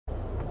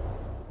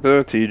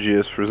The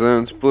TGS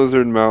presents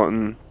Blizzard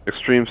Mountain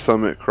Extreme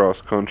Summit Cross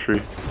Country.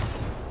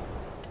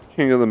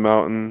 King of the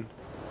Mountain.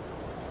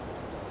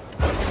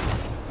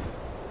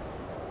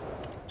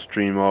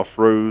 Extreme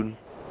Off-Road.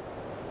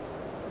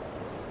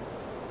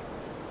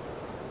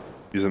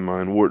 Using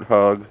mine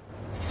Warthog.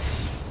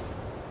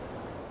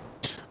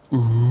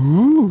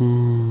 Ooh.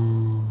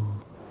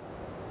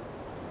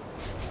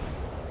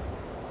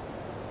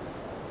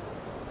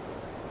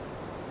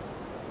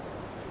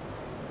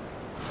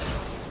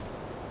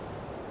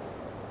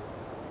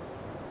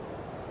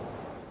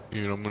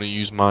 Dude, I'm gonna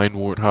use mine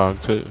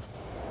Warthog too.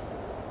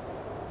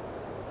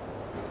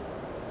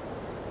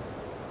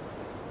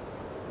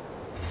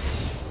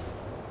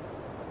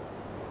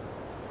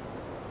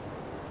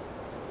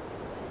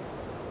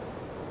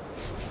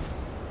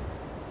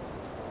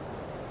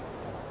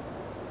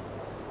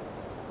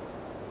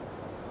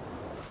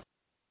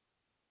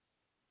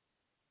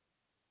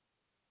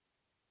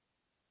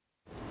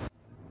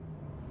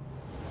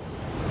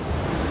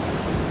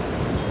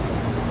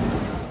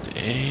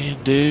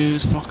 Damn, dude,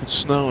 it's fucking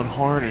snowing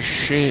hard as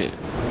shit.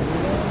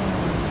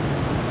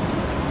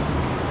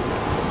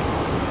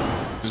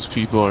 These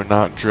people are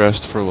not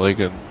dressed for like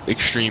an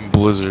extreme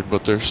blizzard,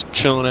 but they're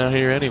chilling out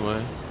here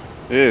anyway.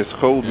 Yeah, it's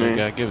cold, You man.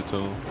 gotta give it to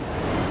them.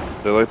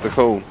 They like the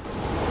cold.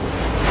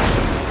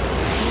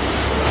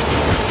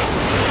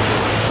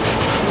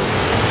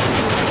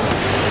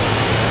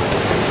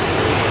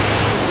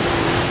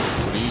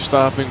 What are you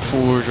stopping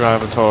for,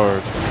 driving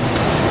hard?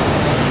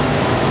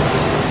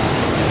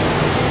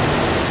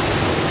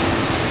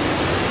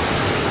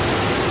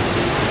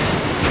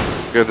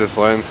 Got this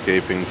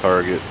landscaping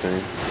target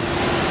thing.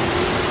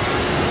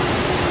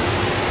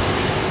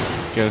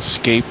 Gotta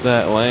escape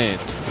that land.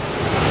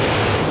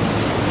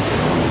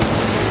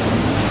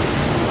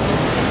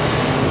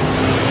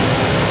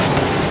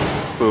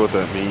 Clue what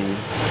that means.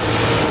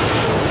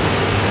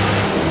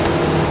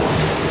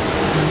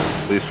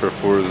 At least for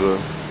Forza. You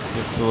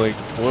have to like,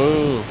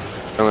 whoa.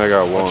 Only I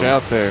got one. Watch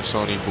out there,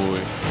 Sonny boy.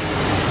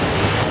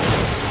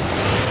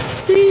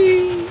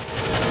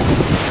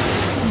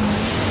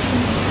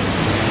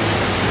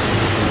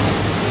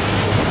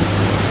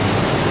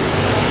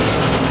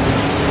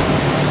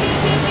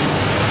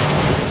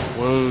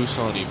 Whoa,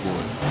 Sonny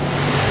boy.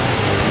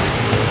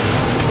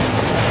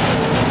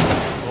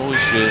 Holy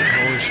shit,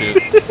 holy shit.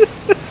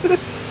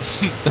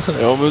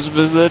 I almost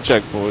missed that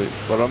checkpoint,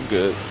 but I'm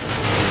good.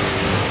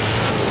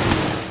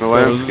 The That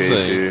was landscape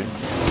insane. here.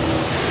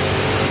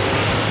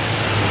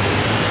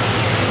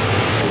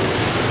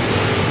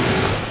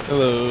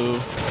 Hello.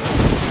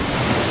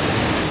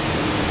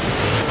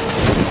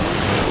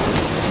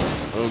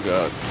 Oh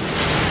god.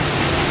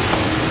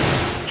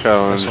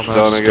 Challenge Somehow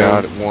done just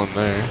again. got one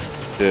there.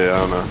 Yeah, I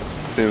don't know.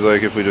 Seems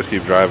like if we just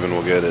keep driving,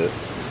 we'll get it.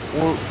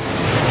 Well,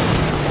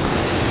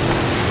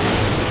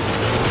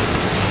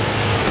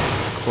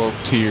 Club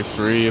Tier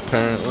 3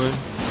 apparently.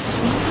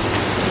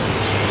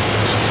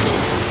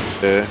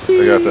 Yeah,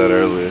 I got that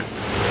earlier.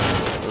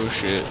 Oh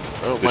shit.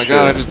 Oh Good my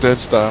god, I shit. just dead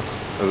stopped.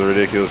 That was a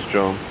ridiculous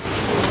jump.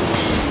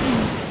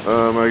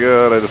 Oh my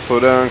god, I had to slow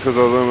down because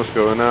I was almost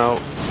going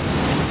out.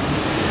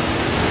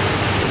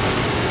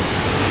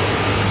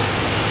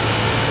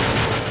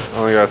 I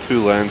only got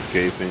 2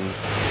 landscaping.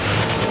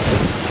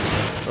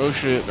 Oh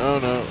shit, oh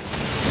no.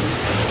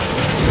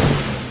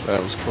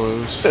 That was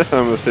close. I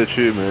almost hit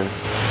you, man.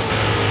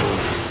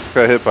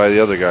 Got hit by the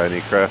other guy and he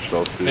crashed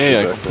all 2.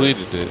 Hey, I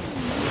completed it.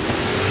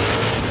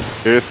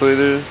 Seriously,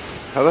 dude?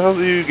 How the hell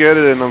do you get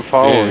it and I'm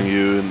following Yeah.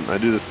 you and I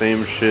do the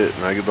same shit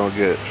and I don't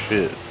get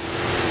shit?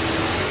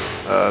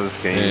 This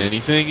game.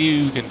 Anything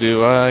you can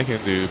do, I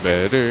can do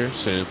better.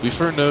 Simply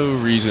for no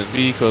reason,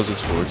 because it's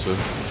Forza.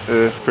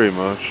 Pretty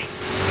much.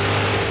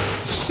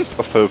 I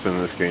was hoping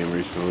this game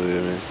recently,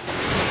 I mean.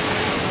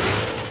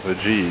 But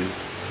geez,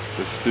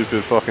 this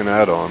stupid fucking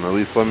add-on. At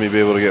least let me be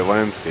able to get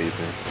landscaping.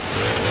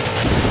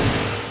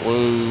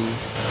 Whoa.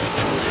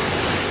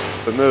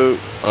 But no,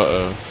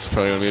 Uh-oh. It's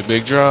probably gonna be a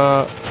big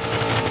drop.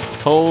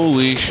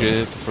 Holy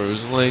shit.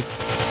 Frozen Lake.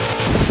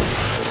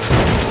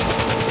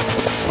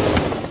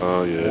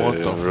 oh yeah, What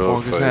yeah, the real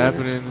fuck is fighting.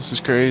 happening? This is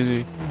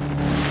crazy.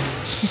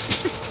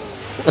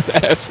 What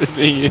happened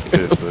to you?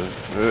 Seriously.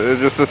 It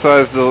just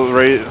decides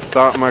to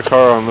stop my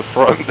car on the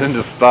front and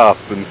just stop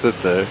and sit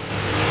there.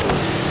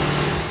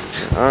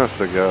 Honest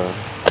to God.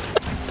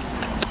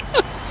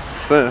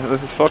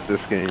 Fuck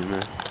this game,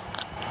 man.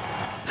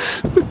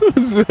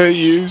 Was that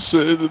you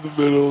sitting in the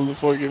middle of the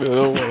fucking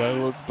hill when I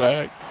looked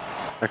back?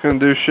 I couldn't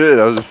do shit.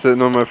 I was just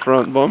sitting on my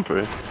front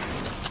bumper.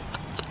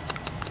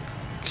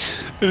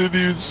 I didn't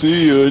even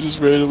see you. I just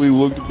randomly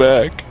looked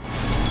back.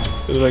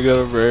 And then I got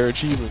a rare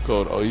achievement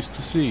called Ice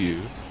to See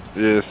You.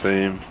 Yeah,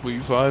 same.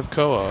 Week 5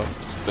 co-op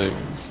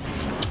things.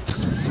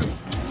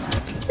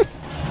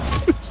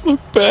 Just look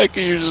back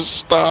and you just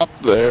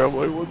stopped there. I'm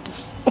like, what the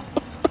fuck?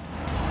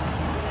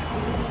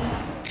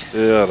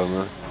 Yeah, I don't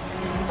know.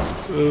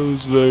 That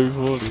was very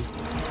funny.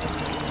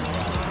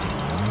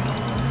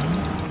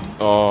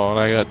 Oh, and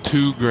I got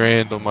 $2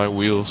 grand on my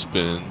wheel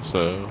spin,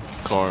 so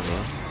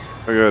karma.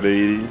 I got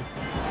 80.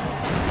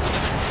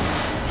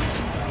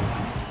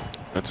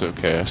 That's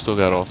okay. I still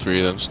got all 3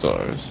 of them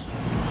stars.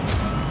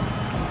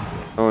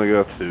 I only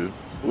got 2.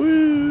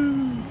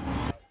 Woo!